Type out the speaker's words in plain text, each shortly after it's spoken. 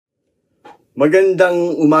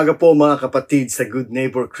Magandang umaga po mga kapatid sa Good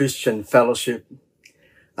Neighbor Christian Fellowship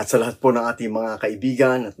at sa lahat po ng ating mga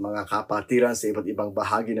kaibigan at mga kapatiran sa iba't ibang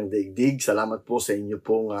bahagi ng daigdig. Salamat po sa inyo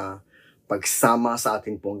pong pagsama sa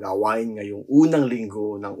ating pong gawain ngayong unang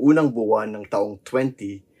linggo ng unang buwan ng taong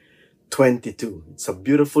 2022. It's a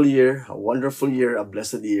beautiful year, a wonderful year, a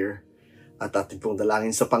blessed year. At ating pong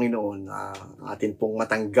dalangin sa Panginoon na atin pong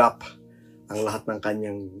matanggap ang lahat ng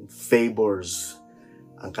kanyang favors,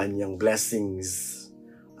 ang kanyang blessings,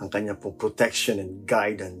 ang kanyang po protection and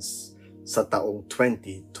guidance sa taong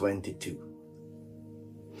 2022.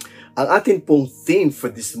 Ang atin pong theme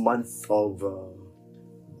for this month of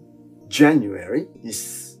January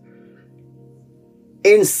is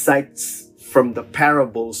Insights from the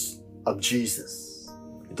Parables of Jesus.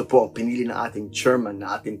 Ito po ang pinili ng ating chairman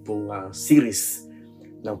na atin pong series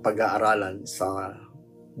ng pag-aaralan sa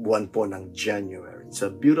buwan po ng January. It's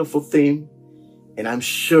a beautiful theme. And I'm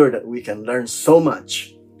sure that we can learn so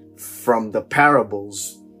much from the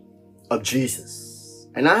parables of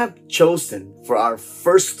Jesus. And I have chosen for our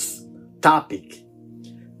first topic,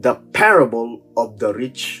 the parable of the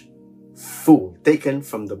rich fool, taken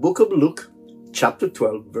from the book of Luke, chapter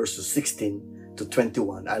 12, verses 16 to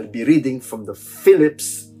 21. I'll be reading from the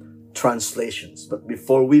Phillips translations. But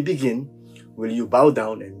before we begin, will you bow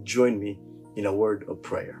down and join me in a word of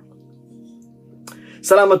prayer?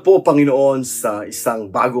 Salamat po, Panginoon, sa isang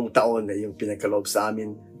bagong taon na iyong pinagkaloob sa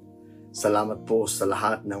amin. Salamat po sa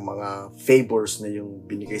lahat ng mga favors na iyong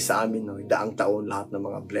binigay sa amin ng daang taon, lahat ng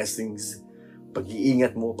mga blessings,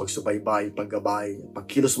 pag-iingat mo, pagsubaybay, paggabay,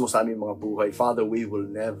 pagkilos mo sa aming mga buhay. Father, we will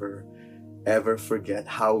never, ever forget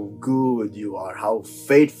how good you are, how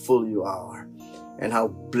faithful you are, and how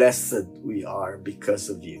blessed we are because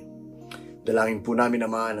of you. Dalangin po namin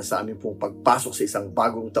naman na sa aming pong pagpasok sa isang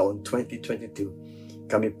bagong taon, 2022,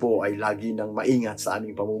 kami po ay lagi nang maingat sa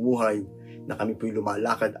aming pamumuhay, na kami po'y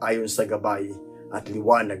lumalakad ayon sa gabay at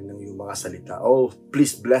liwanag ng iyong mga salita. Oh,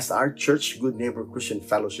 please bless our church, Good Neighbor Christian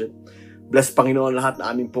Fellowship. Bless, Panginoon, lahat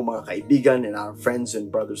na aming po mga kaibigan and our friends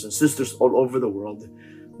and brothers and sisters all over the world.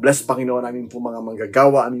 Bless, Panginoon, aming po mga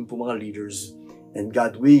manggagawa, aming po mga leaders. And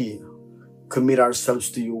God, we commit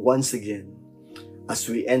ourselves to you once again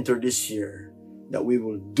as we enter this year, that we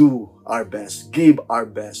will do our best, give our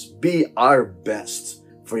best, be our best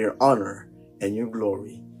for your honor and your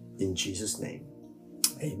glory. In Jesus' name.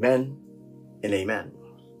 Amen and amen.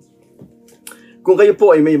 Kung kayo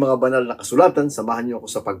po ay may mga banal na kasulatan, samahan niyo ako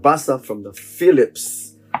sa pagbasa from the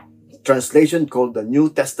Phillips translation called the New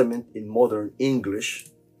Testament in Modern English.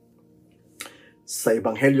 Sa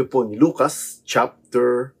Ebanghelyo po ni Lucas,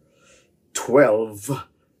 chapter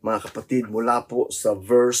 12, mga kapatid, mula po sa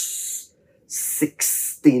verse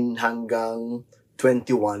 16 hanggang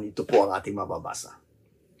 21, ito po ang ating mababasa.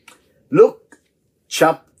 Luke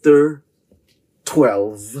chapter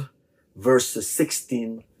 12, verses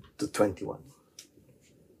 16 to 21.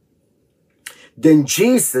 Then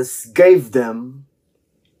Jesus gave them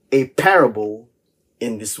a parable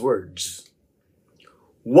in these words.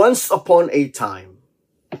 Once upon a time,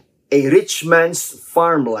 a rich man's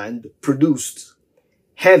farmland produced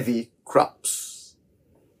heavy crops.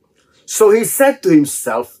 So he said to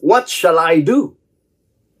himself, "What shall I do?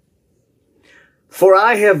 For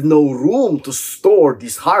I have no room to store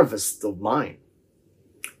this harvest of mine."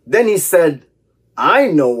 Then he said,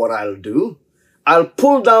 "I know what I'll do. I'll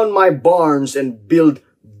pull down my barns and build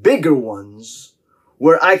bigger ones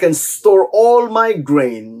where I can store all my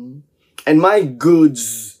grain and my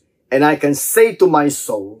goods, and I can say to my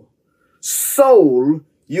soul, 'Soul,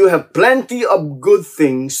 you have plenty of good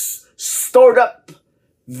things stored up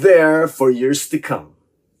there for years to come.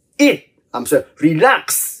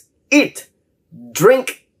 Relax, eat,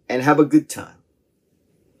 drink, and have a good time.'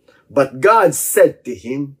 But God said to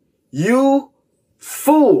him, 'You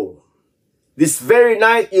fool, this very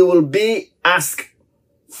night you will be asked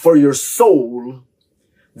for your soul.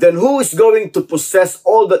 Then who is going to possess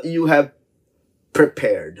all that you have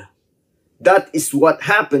prepared?' That is what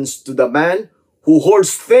happens to the man who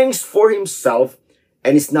hoards things for himself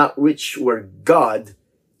and is not rich where God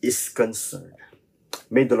is concerned."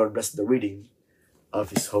 May the Lord bless the reading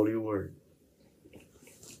of His holy word.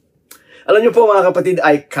 Alam niyo po mga kapatid,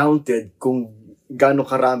 I counted kung gaano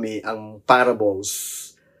karami ang parables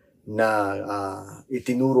na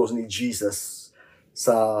itinuro ni Jesus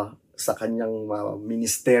sa kanyang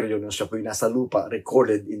ministeryo nang siya po'y nasa lupa,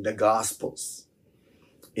 recorded in the Gospels.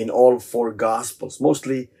 In all four Gospels,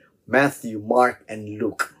 mostly Matthew, Mark, and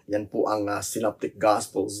Luke. Yan po ang synoptic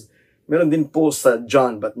Gospels. Meron din po sa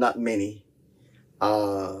John, but not many.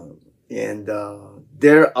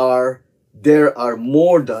 There are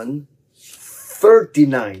more than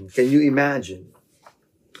 39. Can you imagine?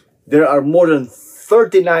 There are more than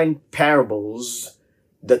 39 parables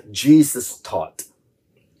that Jesus taught.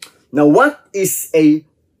 Now, what is a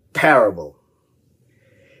parable?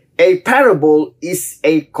 A parable is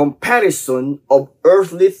a comparison of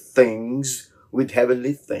earthly things with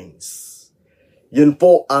heavenly things. Yun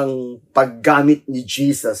po ang paggamit ni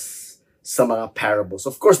Jesus sa mga parables.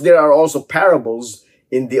 Of course, there are also parables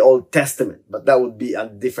in the Old Testament, but that would be a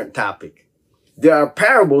different topic. There are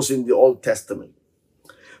parables in the Old Testament.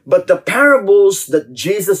 But the parables that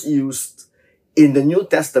Jesus used in the New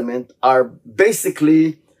Testament are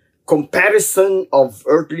basically comparison of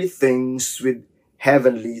earthly things with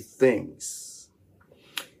heavenly things.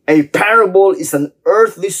 A parable is an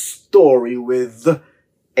earthly story with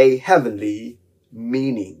a heavenly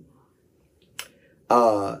meaning.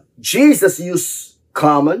 Jesus used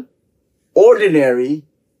common, ordinary,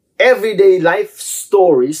 everyday life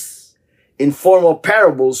stories in form of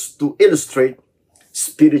parables to illustrate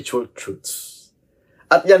spiritual truths.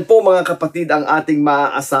 At yan po mga kapatid ang ating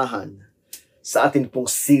maaasahan sa ating pong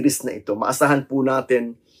series na ito. Maasahan po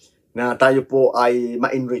natin na tayo po ay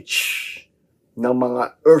ma-enrich ng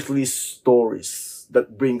mga earthly stories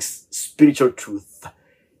that brings spiritual truth,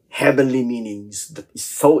 heavenly meanings that is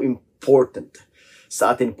so important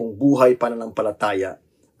sa ating pong buhay pananampalataya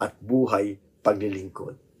at buhay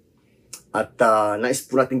paglilingkod. At nais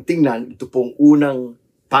po natin tingnan ito pong unang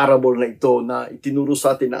parable na ito na itinuro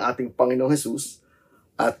sa atin ng ating Panginoong Jesus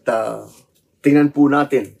at tingnan po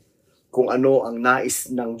natin kung ano ang nais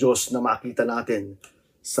ng Diyos na makita natin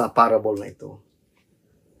sa parable na ito.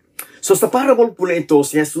 So sa parable po na ito,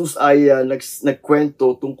 si Jesus ay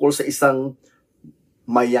nagkwento tungkol sa isang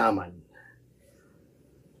mayaman,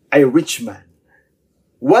 a rich man.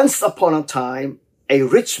 Once upon a time, a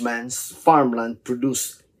rich man's farmland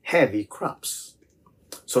produced heavy crops.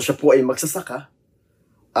 So siya po ay magsasaka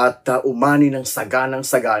at umani ng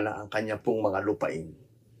saganang-sagana ang kanya pong mga lupain.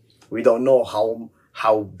 We don't know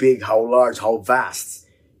how big, how large, how vast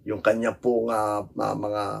yung kanya pong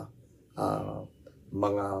mga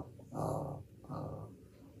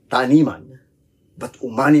taniman, but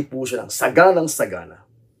umani po siya ng saganang-sagana.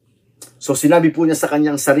 So sinabi po niya sa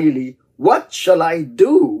kanyang sarili, "What shall I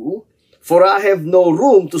do? For I have no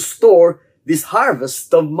room to store this harvest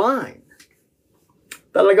of mine."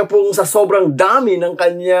 Talaga pong sa sobrang dami ng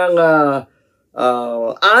kanyang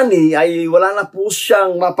ani ay wala na po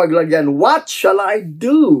siyang mapaglagyan. What shall I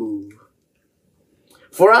do?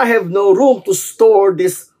 For I have no room to store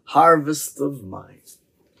this harvest of mine.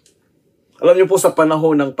 Alam niyo po sa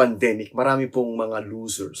panahon ng pandemic, marami pong mga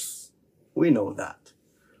losers. We know that.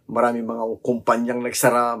 Marami mga kumpanyang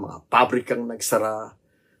nagsara, mga pabrikang nagsara,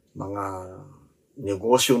 mga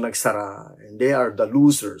negosyong nagsara, and they are the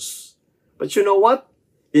losers. But you know what?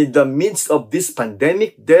 In the midst of this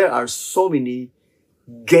pandemic, there are so many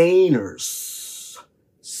gainers.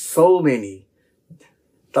 So many.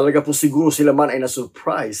 Talaga po siguro sila man ay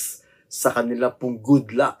na-surprise sa kanila pong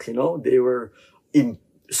good luck, you know? They were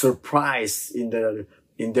surprised in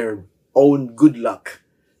their own good luck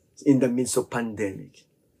in the midst of pandemic.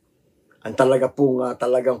 Ang talaga pong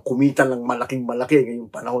talagang kumita ng malaking-malaki ngayong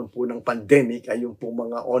panahon po ng pandemic ay yung pong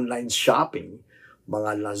mga online shopping,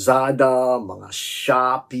 mga Lazada, mga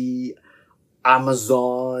Shopee,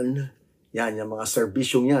 Amazon, yan, yung mga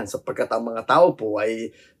serbisyong yan, sapagkat ang mga tao po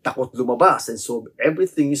ay takot lumabas, and so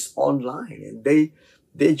everything is online, and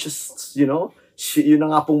they just, you know, yun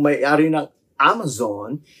na nga pong may-ari ng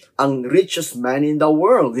Amazon, ang richest man in the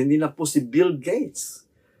world, hindi na po si Bill Gates.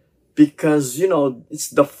 Because, you know,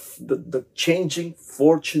 it's the changing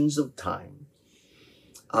fortunes of time.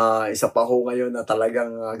 Isa pa ho ngayon na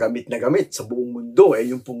talagang gamit na gamit sa buong mundo,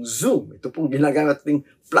 yung pong Zoom. Ito pong ginagamit nating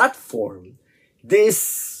platform.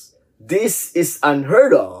 This is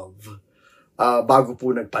unheard of bago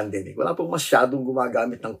po nag-pandemic. Wala pong masyadong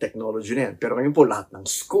gumagamit ng technology na yan. Pero ngayon po, lahat ng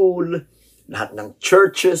school, lahat ng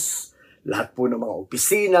churches, lahat po ng mga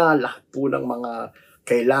opisina, lahat po ng mga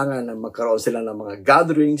kailangan na magkaroon sila ng mga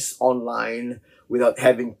gatherings online without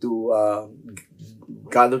having to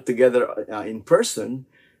gather together in person.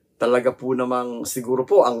 Talaga po namang siguro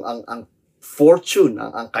po ang fortune,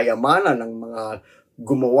 ang kayamanan ng mga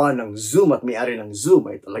gumawa ng Zoom at may-ari ng Zoom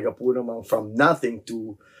ay talaga po namang from nothing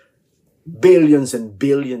to billions and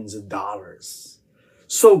billions of dollars.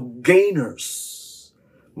 So gainers.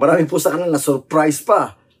 Marami po sa kanila na surprise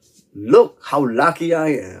pa. Look how lucky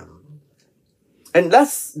I am. And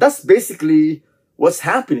that's basically what's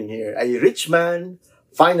happening here. A rich man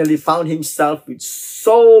finally found himself with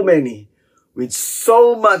so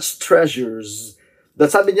much treasures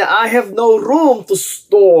that sabi niya, I have no room to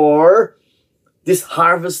store this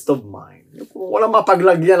harvest of mine. Walang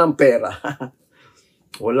mapaglagyan ng pera.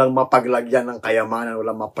 Walang mapaglagyan ng kayamanan,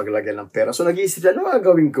 walang mapaglagyan ng pera. So nag-iisip siya, ano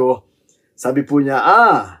gagawin ko? Sabi po niya,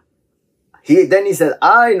 then he said,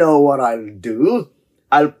 I know what I'll do.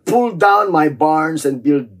 I'll pull down my barns and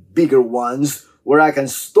build bigger ones where I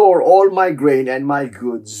can store all my grain and my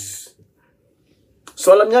goods.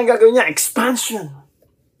 So alam niya ang gagawin niya, expansion.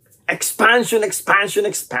 Expansion, expansion,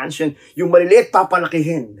 expansion. Yung maliliit,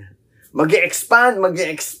 papalakihin. Mag-e-expand,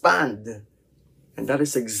 mag-e-expand. And that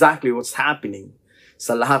is exactly what's happening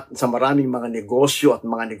sa maraming mga negosyo at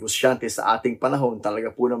mga negosyante sa ating panahon. Talaga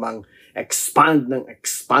po namang expand ng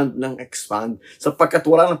expand ng expand, sapagkat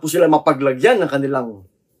wala na po sila mapaglagyan ng kanilang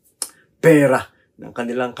pera, ng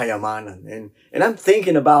kanilang kayamanan. And I'm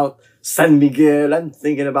thinking about San Miguel, I'm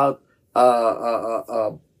thinking about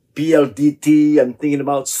PLDT, I'm thinking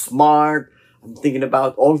about Smart, I'm thinking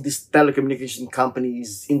about all these telecommunication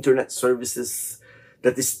companies, internet services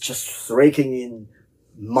that is just raking in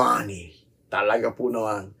money. Talaga po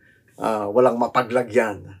naman, walang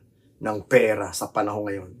mapaglagyan ng pera sa panahon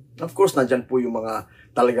ngayon. Of course, nandyan po yung mga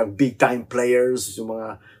talagang big-time players, yung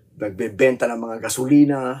mga nagbebenta ng mga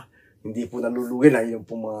gasolina, hindi po nalulugi na yung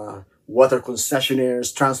po mga water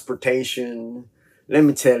concessionaires, transportation. Let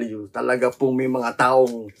me tell you, talaga po may mga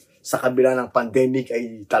taong sa kabila ng pandemic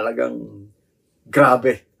ay talagang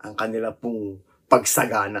grabe ang kanila pong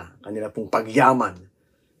pagsagana, kanila pong pagyaman.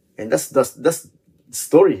 And that's the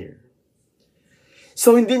story here.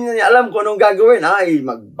 So, hindi niya alam kung anong gagawin.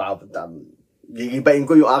 Gigibain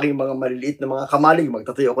ko yung aking mga maliliit na mga kamalig.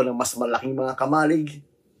 Magtatayo ako ng mas malaking mga kamalig.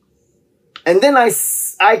 And then I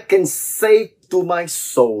can say to my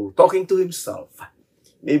soul, talking to himself,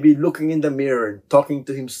 maybe looking in the mirror, talking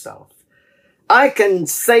to himself, I can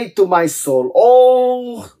say to my soul,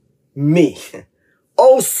 oh me,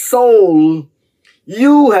 oh soul,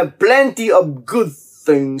 you have plenty of good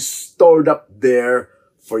things stored up there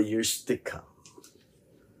for years to come.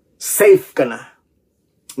 Safe ka na.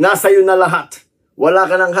 Nasa iyo na lahat. Wala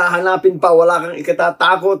ka nang hahanapin pa. Wala kang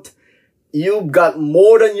ikatatakot. You've got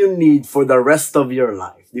more than you need for the rest of your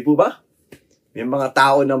life. Di po ba? May mga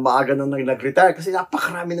tao na maaga nang nag-retire kasi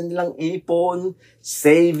napakarami na nilang ipon,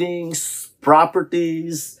 savings,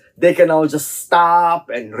 properties. They can all just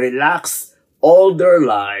stop and relax all their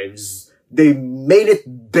lives. They made it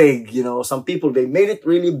big, you know. Some people, they made it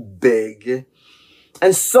really big.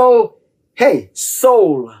 And so, hey,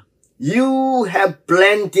 soul, you have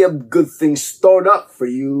plenty of good things stored up for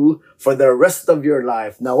you for the rest of your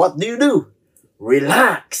life. Now, what do?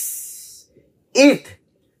 Relax, eat,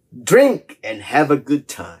 drink, and have a good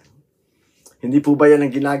time. Hindi po ba yan ang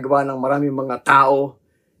ginagawa ng maraming mga tao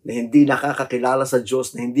na hindi nakakakilala sa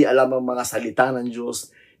Diyos, na hindi alam ang mga salita ng Diyos,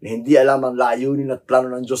 na hindi alam ang layunin at plano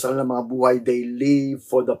ng Diyos sa kanilang mga buhay? They live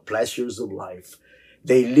for the pleasures of life.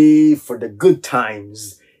 They live for the good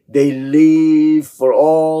times. They live for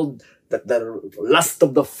all the lust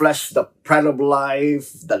of the flesh, the pride of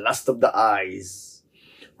life, the lust of the eyes.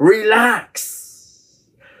 Relax,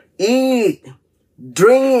 eat,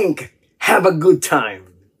 drink, have a good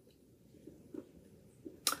time.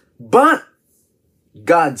 But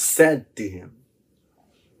God said to him,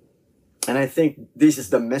 and I think this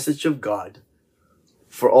is the message of God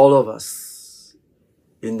for all of us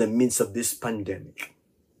in the midst of this pandemic.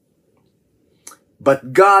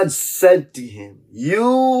 But God said to him,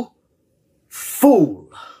 you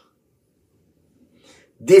fool,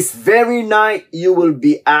 this very night you will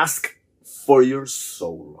be asked for your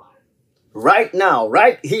soul. Right now,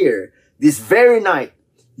 right here, this very night,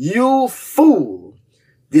 you fool,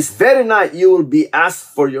 this very night you will be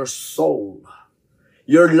asked for your soul.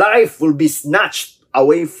 Your life will be snatched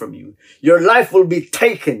away from you. Your life will be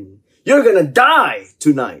taken. You're gonna die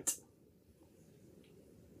tonight.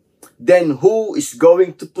 Then who is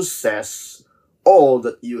going to possess all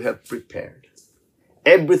that you have prepared?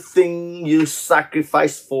 Everything you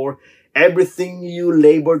sacrificed for, everything you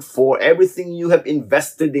labored for, everything you have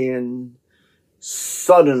invested in,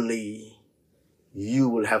 suddenly you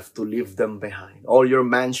will have to leave them behind. All your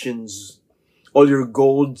mansions, all your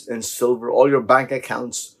gold and silver, all your bank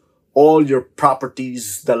accounts, all your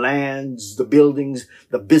properties, the lands, the buildings,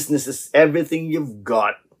 the businesses, everything you've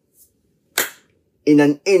got, in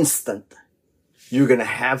an instant, you're gonna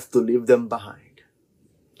have to leave them behind.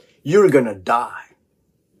 You're gonna die.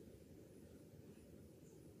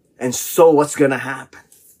 And so what's gonna happen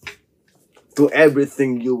to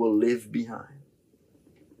everything you will leave behind?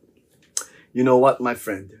 You know what, my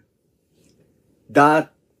friend?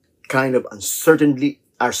 That kind of uncertainty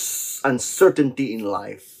in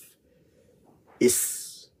life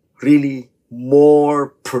is really more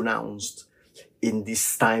pronounced in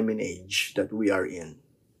this time and age that we are in.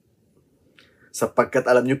 Sapagkat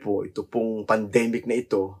alam niyo po, ito pong pandemic na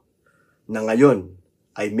ito, na ngayon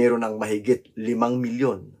ay meron ng mahigit 5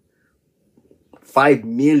 milyon, 5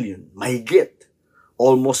 million, mahigit,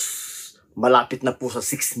 almost malapit na po sa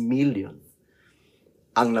 6 million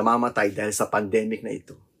ang namamatay dahil sa pandemic na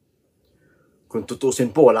ito. Kung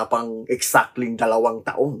tutusin po, wala pang exactly 2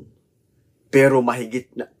 taon. Pero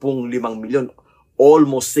mahigit na pong 5 milyon,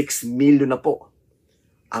 almost 6 million na po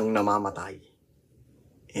ang namamatay.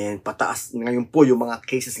 And pataas ngayon po yung mga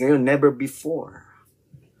cases ngayon, never before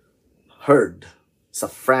heard sa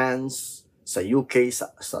France, sa UK,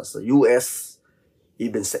 sa US,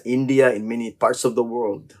 even sa India, in many parts of the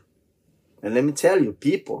world. And let me tell you,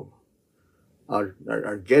 people are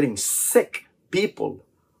getting sick. People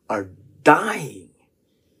are dying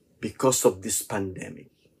because of this pandemic.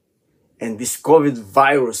 And this COVID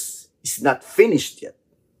virus is not finished yet.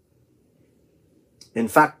 In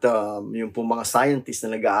fact, yung po mga scientists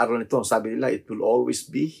na nag-aaral nito, sabi nila, it will always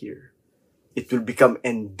be here. It will become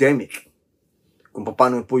endemic. Kung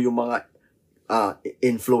paano po yung mga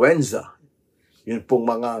influenza, yung pong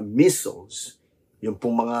mga measles, yung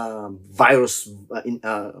pong mga virus,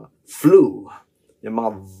 flu, yung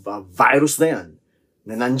mga virus na yan,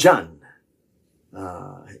 na nandyan,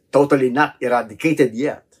 totally not eradicated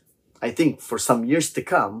yet. I think for some years to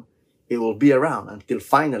come, it will be around until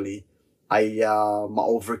finally, ay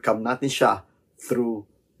ma-overcome natin siya through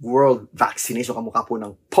world vaccination, kamukha po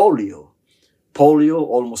ng polio. Polio,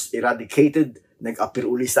 almost eradicated, nag-appear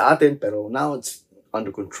uli sa atin, pero now it's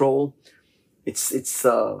under control. It's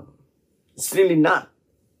really not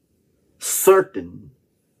certain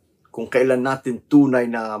kung kailan natin tunay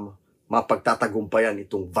na mapagtatagumpayan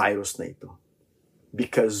itong virus na ito.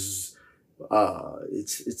 Because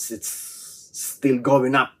it's still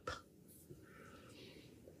going up.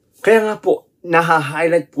 Kaya nga po,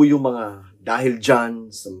 naha-highlight po yung mga dahil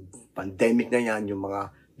dyan sa pandemic na yan, yung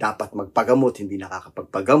mga dapat magpagamot, hindi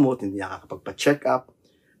nakakapagpagamot, hindi nakakapagpa-check up.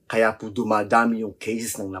 Kaya po dumadami yung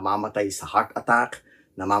cases ng namamatay sa heart attack,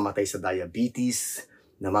 namamatay sa diabetes,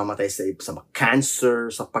 namamatay sa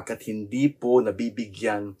cancer, sapagkat hindi po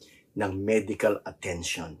nabibigyan ng medical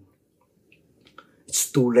attention.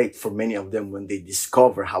 It's too late for many of them when they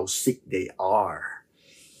discover how sick they are.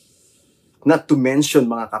 Not to mention,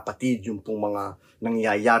 mga kapatid, yung pong mga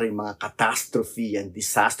nangyayaring mga catastrophe and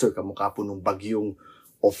disaster, kamukha po nung bagyong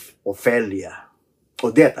Odette.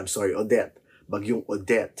 Bagyong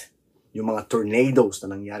Odette, yung mga tornadoes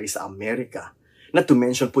na nangyari sa Amerika. Not to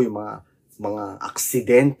mention po yung mga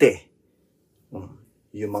aksidente,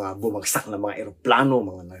 yung mga bumagsak na mga eroplano,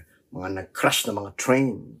 mga nag-crash na mga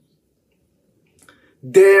train.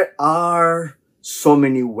 There are so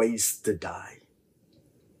many ways to die.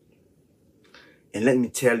 And let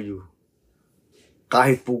me tell you,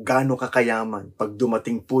 kahit po gaano kakayaman, pag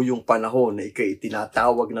dumating po yung panahon na ikay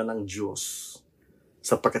itinatawag na ng Diyos,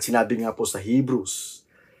 sapagkat sinabi nga po sa Hebrews,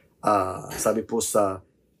 sabi po sa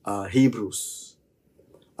Hebrews,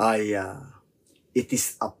 it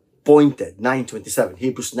is appointed, 9:27,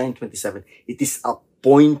 Hebrews 9:27, it is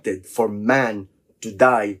appointed for man to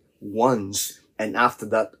die once, and after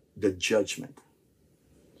that, the judgment.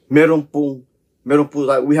 Meron po,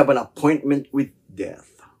 we have an appointment with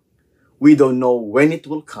death. We don't know when it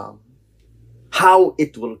will come, how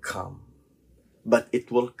it will come, but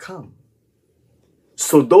it will come.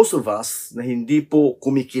 So those of us na hindi po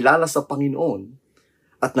kumikilala sa Panginoon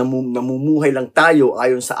at namumuhay lang tayo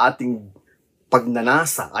ayon sa ating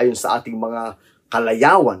pagnanasa, ayon sa ating mga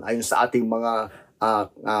kalayawan, ayon sa ating mga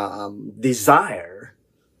desire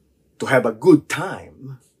to have a good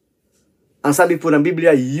time, ang sabi po ng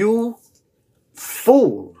Biblia, you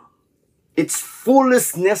fool. It's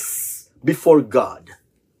foolishness before God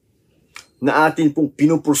na atin pong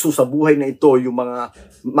pinupursu sa buhay na ito yung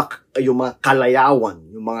mga kalayawan,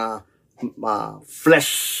 yung mga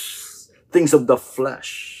flesh, things of the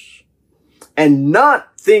flesh, and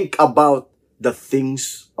not think about the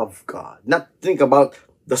things of God, not think about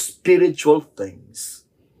the spiritual things.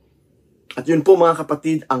 At yun po, mga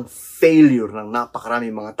kapatid, ang failure ng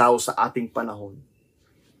napakaraming mga tao sa ating panahon.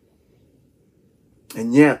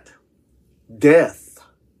 And yet, death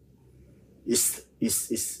is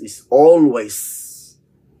always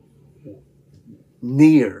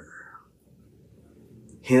near.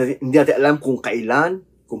 Hindi natin alam kung kailan,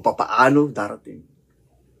 kung papaano darating.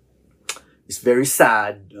 It's very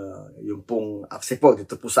sad. Yung pong, kasi po,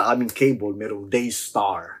 dito po sa aming cable, merong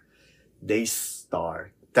Daystar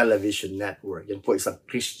Television Network. Yan po isang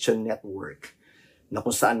Christian network na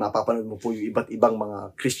kung saan mapapanood mo po yung iba't ibang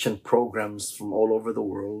mga Christian programs from all over the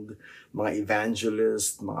world, mga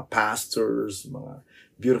evangelists, mga pastors, mga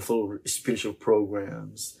beautiful spiritual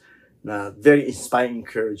programs. na very inspiring,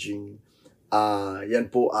 encouraging. Yan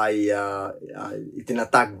po ay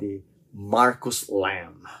itinatag ni Marcus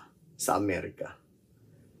Lamb sa Amerika.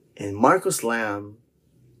 And Marcus Lamb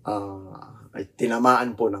ay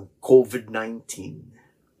tinamaan po ng COVID-19.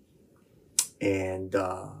 And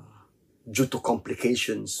due to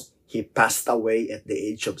complications, he passed away at the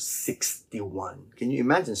age of 61. Can you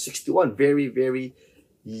imagine? 61, very, very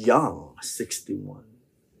young, 61.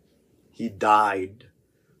 He died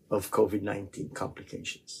of COVID-19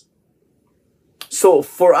 complications. So,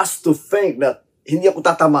 for us to think that hindi ako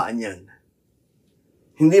tatamaan yan,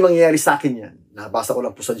 hindi mangyayari sa akin yan. Nabasa ko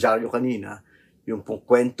lang po sa dyaryo kanina, yung pong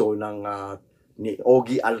kwento ng ni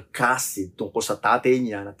Ogie Alcacid tungkol sa tatay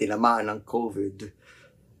niya na tinamaan ng COVID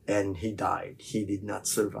and he died. He did not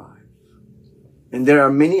survive. And there are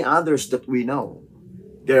many others that we know.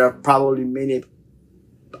 There are probably many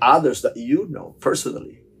others that you know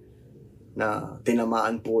personally na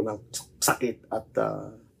tinamaan po ng sakit at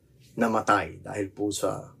namatay dahil po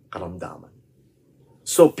sa karamdaman.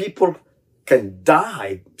 So people can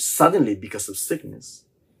die suddenly because of sickness.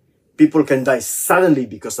 People can die suddenly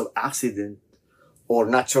because of accident or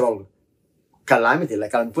natural calamity.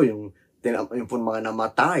 Like alam po yung po mga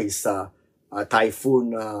namatay sa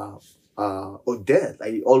typhoon Odette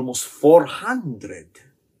ay almost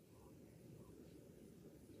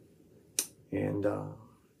 400. And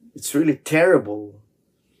it's really terrible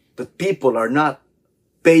that people are not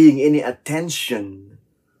paying any attention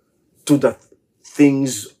to the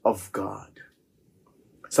things of God.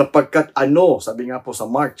 Sapagkat sabi nga po sa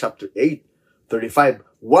Mark chapter 8:35,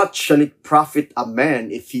 what shall it profit a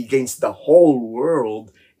man if he gains the whole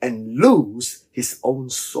world and lose his own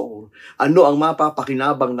soul? Ano ang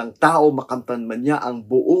mapapakinabang ng tao makamtan man niya ang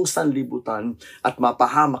buong sanlibutan at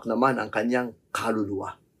mapahamak naman ang kanyang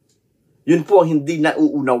kaluluwa? Yun po ang hindi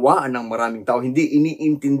nauunawaan ng maraming tao, hindi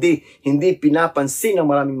iniintindi, hindi pinapansin ng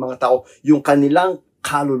maraming mga tao yung kanilang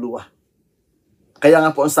kaluluwa. Kaya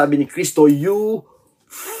nga po ang sabi ni Kristo, you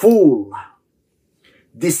fool,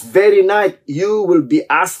 this very night you will be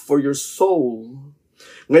asked for your soul.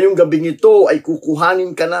 Ngayong gabing ito ay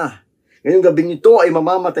kukuhanin ka na. Ngayong gabing ito ay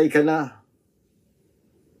mamamatay ka na.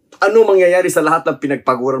 Ano mangyayari sa lahat ng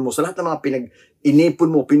pinagpaguran mo, sa lahat ng mga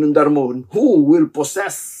pinag-inipon mo, pinundar mo? Who will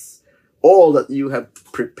possess all that you have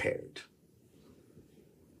prepared?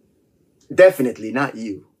 Definitely not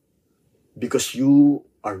you, because you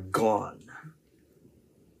are gone,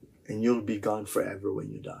 and you'll be gone forever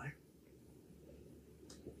when you die.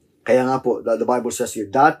 Kaya nga po, the Bible says here,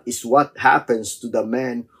 that is what happens to the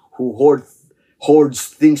man who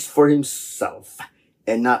hoards things for himself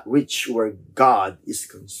and not rich where God is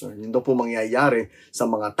concerned. Ito po mangyayari sa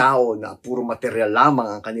mga tao na puro material lamang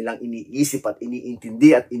ang kanilang iniisip at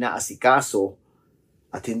iniintindi at inaasikaso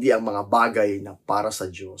at hindi ang mga bagay na para sa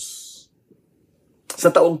Diyos.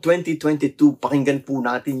 Sa taong 2022, pakinggan po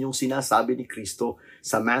natin yung sinasabi ni Kristo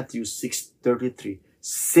sa Matthew 6:33.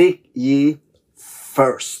 Seek ye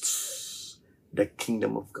first the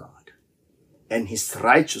kingdom of God and His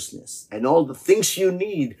righteousness, and all the things you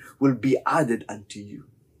need will be added unto you.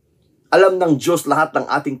 Alam ng Diyos lahat ng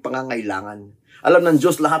ating pangangailangan. Alam ng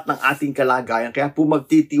Diyos lahat ng ating kalagayan. Kaya po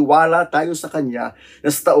magtitiwala tayo sa Kanya na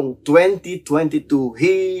sa taong 2022,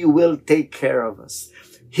 He will take care of us.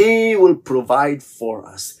 He will provide for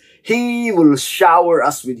us. He will shower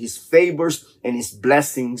us with His favors and His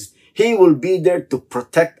blessings. He will be there to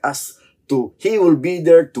protect us. He will be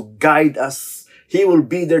there to guide us. He will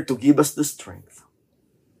be there to give us the strength.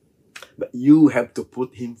 But you have to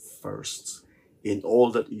put Him first in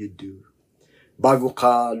all that you do. Bago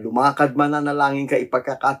ka lumakad, mananalangin ka,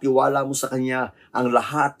 ipagkakatiwala mo sa Kanya ang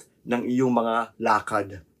lahat ng iyong mga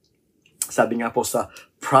lakad. Sabi nga po sa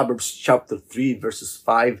Proverbs chapter 3 verses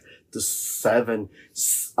 5 to 7,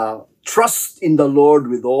 trust in the Lord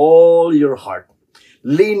with all your heart.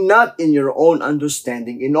 Lean not in your own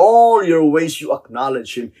understanding. In all your ways you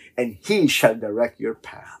acknowledge Him, and He shall direct your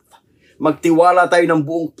path. Magtiwala tayo ng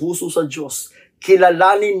buong puso sa Diyos.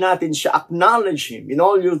 Kilalanin natin siya. Acknowledge Him. In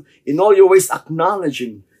all your ways, acknowledge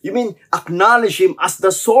Him. You mean acknowledge Him as the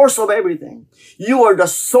source of everything. You are the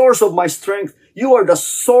source of my strength. You are the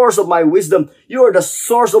source of my wisdom. You are the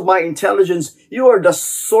source of my intelligence. You are the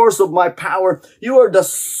source of my power. You are the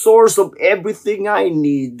source of everything I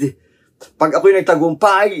need. Pag ako'y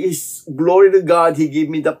nagtagumpay, is glory to God, He gave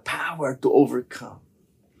me the power to overcome.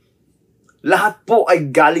 Lahat po ay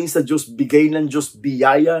galing sa Diyos, bigay ng Diyos,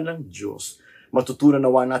 biyaya ng Diyos. Matutunan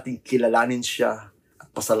nawa natin kilalanin siya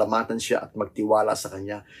at pasalamatan siya at magtiwala sa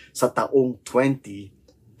Kanya sa taong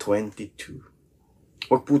 2022.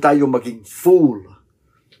 Huwag po tayo maging fool.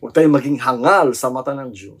 Huwag tayo maging hangal sa mata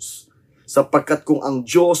ng Diyos. Sapagkat kung ang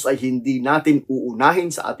Diyos ay hindi natin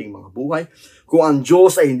uunahin sa ating mga buhay, kung ang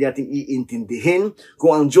Diyos ay hindi natin iintindihin,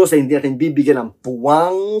 kung ang Diyos ay hindi natin bibigyan ng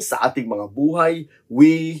puwang sa ating mga buhay,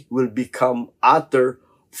 we will become utter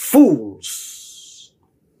fools,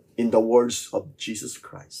 in the words of Jesus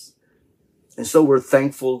Christ. And so we're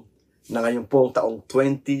thankful na ngayon pong taong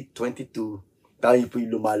 2022, tayo po'y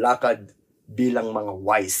lumalakad bilang mga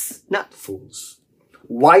wise, not fools.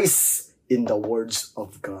 Wise in the words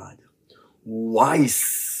of God.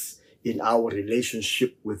 Wise in our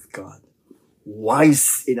relationship with God.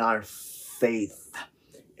 Wise in our faith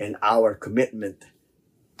and our commitment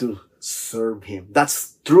to serve Him.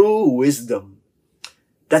 That's true wisdom.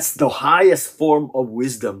 That's the highest form of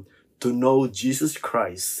wisdom, to know Jesus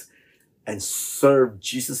Christ and serve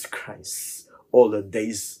Jesus Christ all the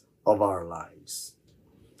days of our lives.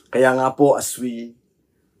 Kaya nga po, as we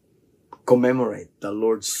commemorate the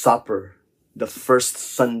Lord's Supper, the first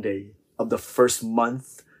Sunday of the first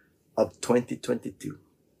month of 2022,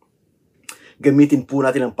 gamitin po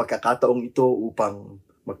natin ang pagkakataong ito upang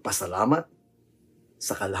magpasalamat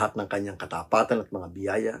sa lahat ng kanyang katapatan at mga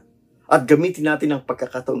biyaya. At gamitin natin ang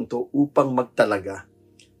pagkakataong ito upang magtalaga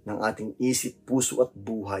ng ating isip, puso at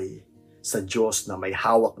buhay sa Diyos na may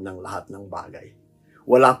hawak ng lahat ng bagay.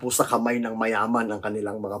 Wala po sa kamay ng mayaman ang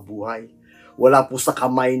kanilang mga buhay. Wala po sa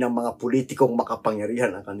kamay ng mga politikong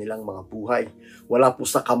makapangyarihan ang kanilang mga buhay. Wala po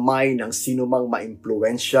sa kamay ng sinumang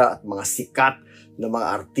maimpluwensya at mga sikat na mga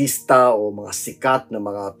artista o mga sikat na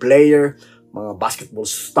mga player, mga basketball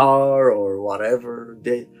star or whatever.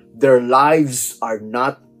 Their lives are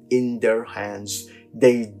not in their hands.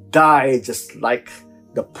 They die just like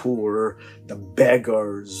the poor, the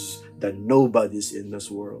beggars, the nobodies in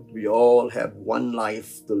this world. We all have one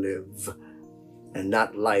life to live, and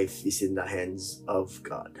that life is in the hands of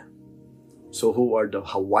God. So who are the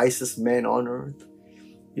wisest men on earth?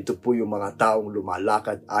 Ito po yung mga taong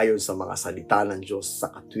lumalakad ayon sa mga salita ng Diyos,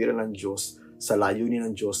 sa katwiran ng Diyos, sa layunin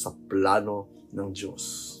ng Diyos, sa plano ng Diyos.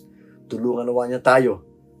 Tulungan nawa niya tayo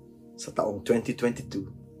sa taong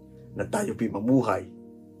 2022 na tayo po'y mamuhay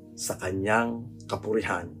sa kanyang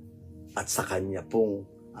kapurihan at sa kanya pong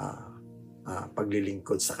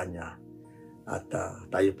paglilingkod sa kanya. At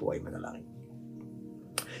tayo po ay manalangin.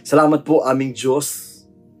 Salamat po aming Diyos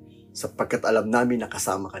sapagkat alam namin na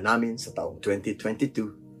kasama ka namin sa taong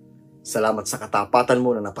 2022. Salamat sa katapatan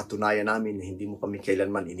mo na napatunayan namin na hindi mo kami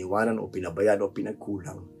kailanman iniwanan o pinabayaan o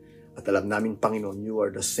pinagkulang. At alam namin, Panginoon, you are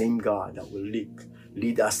the same God that will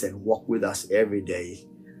lead us and walk with us every day,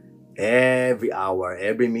 every hour,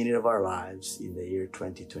 every minute of our lives in the year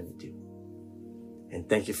 2022. And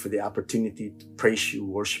thank you for the opportunity to praise you,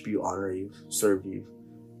 worship you, honor you, serve you,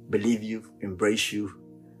 believe you, embrace you.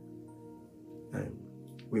 And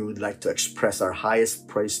we would like to express our highest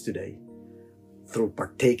praise today through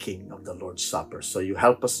partaking of the Lord's Supper. So you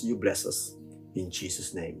help us, you bless us. In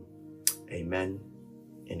Jesus' name, amen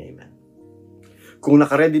and amen. Kung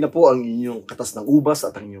nakaredy na po ang inyong katas ng ubas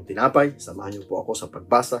at ang inyong tinapay, samahan niyo po ako sa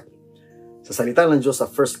pagbasa sa salita ng Diyos sa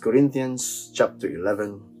 1 Corinthians chapter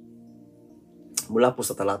 11, mula po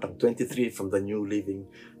sa talatang 23 from the New Living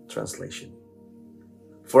Translation.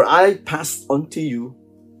 For I passed on to you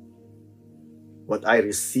what I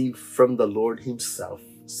received from the Lord Himself,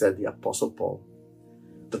 said the Apostle Paul,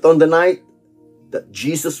 that on the night that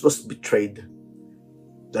Jesus was betrayed,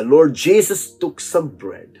 the Lord Jesus took some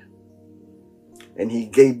bread, and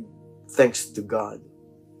He gave thanks to God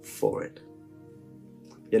for it.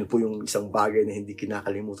 Yan po yung isang bagay na hindi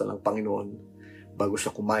kinakalimutan ng Panginoon bago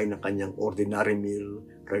siya kumain ng kanyang ordinary meal,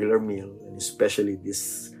 regular meal, and especially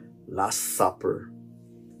this Last Supper.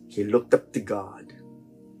 He looked up to God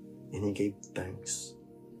and He gave thanks.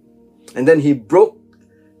 And then He broke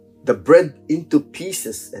the bread into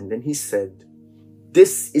pieces, and then He said,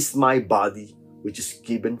 "This is my body which is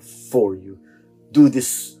given for you. Do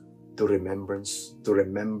this to remember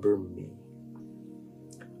me."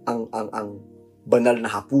 Ang banal na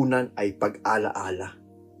hapunan ay pag-alaala.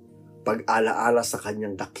 Pag-alaala sa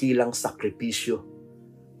kanyang dakilang sakripisyo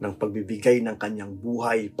ng pagbibigay ng kanyang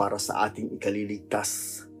buhay para sa ating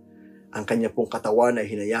ikaliligtas. Ang kanya pong katawan ay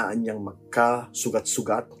hinayaan niyang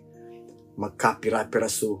magkasugat-sugat,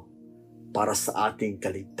 magkapira-piraso para sa ating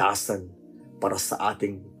kaligtasan, para sa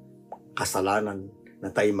ating kasalanan na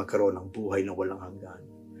tayo magkaroon ng buhay na walang hanggan.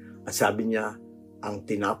 At sabi niya, ang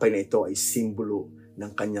tinapay na ito ay simbolo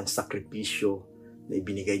ng kanyang sakripisyo na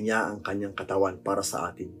ibinigay niya ang kanyang katawan para sa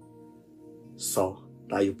atin. So,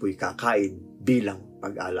 tayo po'y kakain bilang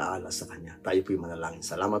pag-alaala sa kanya. Tayo po'y manalangin.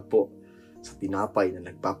 Salamat po sa tinapay na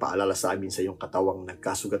nagpapaalala sa amin sa iyong katawang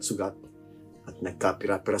nagkasugat-sugat at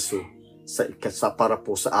nagkapira-piraso para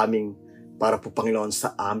po sa aming para po, Panginoon,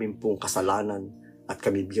 sa amin pong kasalanan at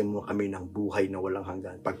kami bigyan mo kami ng buhay na walang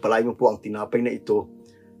hanggan. Pagpalain mo po ang tinapay na ito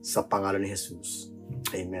sa pangalan ni Jesus.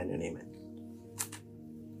 Amen and amen.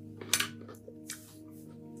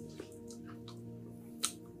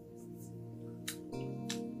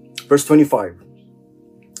 Verse 25.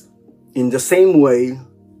 In the same way,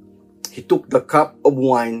 he took the cup of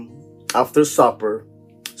wine after supper,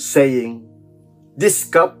 saying, "This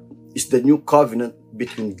cup is the new covenant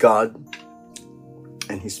between God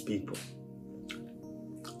and His people."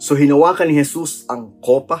 So hinawakan ni Jesus ang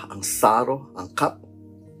kopa, ang saro, ang cup.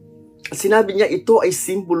 At sinabi niya, ito ay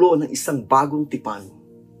simbolo ng isang bagong tipan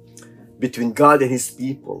between God and His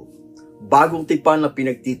people. Bagong tipan na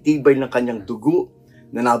pinagtitibay ng kanyang dugo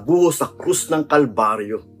na nabuhos sa krus ng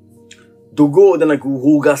Kalbaryo. Dugo na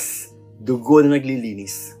naghuhugas, dugo na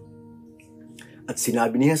naglilinis. At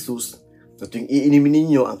sinabi ni Jesus, na tuwing iinimin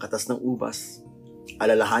ninyo ang katas ng ubas,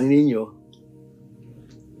 alalahanin ninyo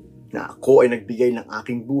na ako ay nagbigay ng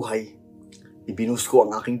aking buhay, ibinus ko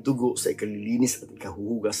ang aking dugo sa ikalilinis at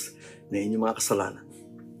ikahuhugas na inyong mga kasalanan.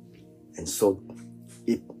 And so,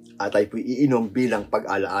 tayo po'y iinom bilang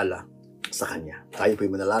pag-alaala sa Kanya. Tayo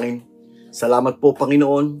po'y manalangin. Salamat po,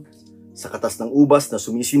 Panginoon, sa katas ng ubas na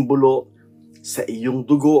sumisimbolo sa iyong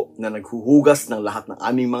dugo na naghuhugas ng lahat ng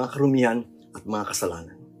aming mga karumihan at mga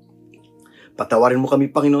kasalanan. Patawarin mo kami,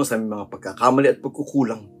 Panginoon, sa aming mga pagkakamali at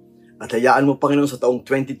pagkukulang. At hayaan mo, Panginoon, sa taong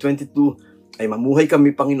 2022 ay mamuhay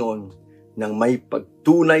kami, Panginoon, ng may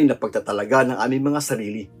pagtunay na pagtatalaga ng aming mga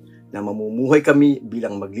sarili, na mamumuhay kami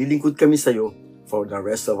bilang maglilingkod kami sa iyo for the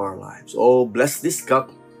rest of our lives. Oh, bless this cup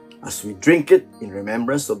as we drink it in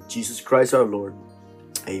remembrance of Jesus Christ our Lord.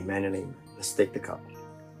 Amen and amen. Let's take the cup.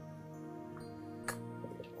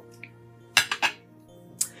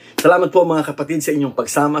 Salamat po mga kapatid sa inyong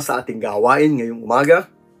pagsama sa ating gawain ngayong umaga.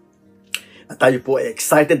 At tayo po ay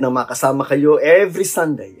excited na makasama kayo every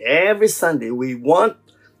Sunday. Every Sunday, we want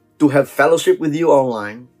to have fellowship with you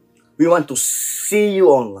online. We want to see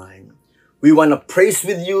you online. We want to praise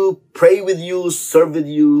with you, pray with you, serve with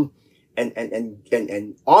you, and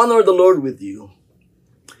honor the Lord with you.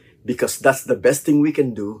 Because that's the best thing we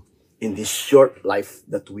can do in this short life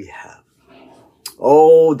that we have.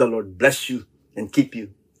 Oh, the Lord bless you and keep you.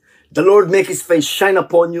 The Lord make His face shine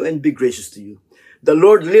upon you and be gracious to you. The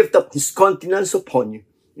Lord lift up His countenance upon you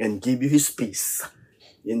and give you His peace.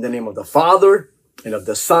 In the name of the Father, and of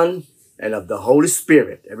the Son, and of the Holy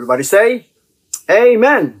Spirit. Everybody say,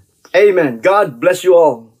 Amen. Amen. God bless you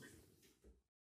all.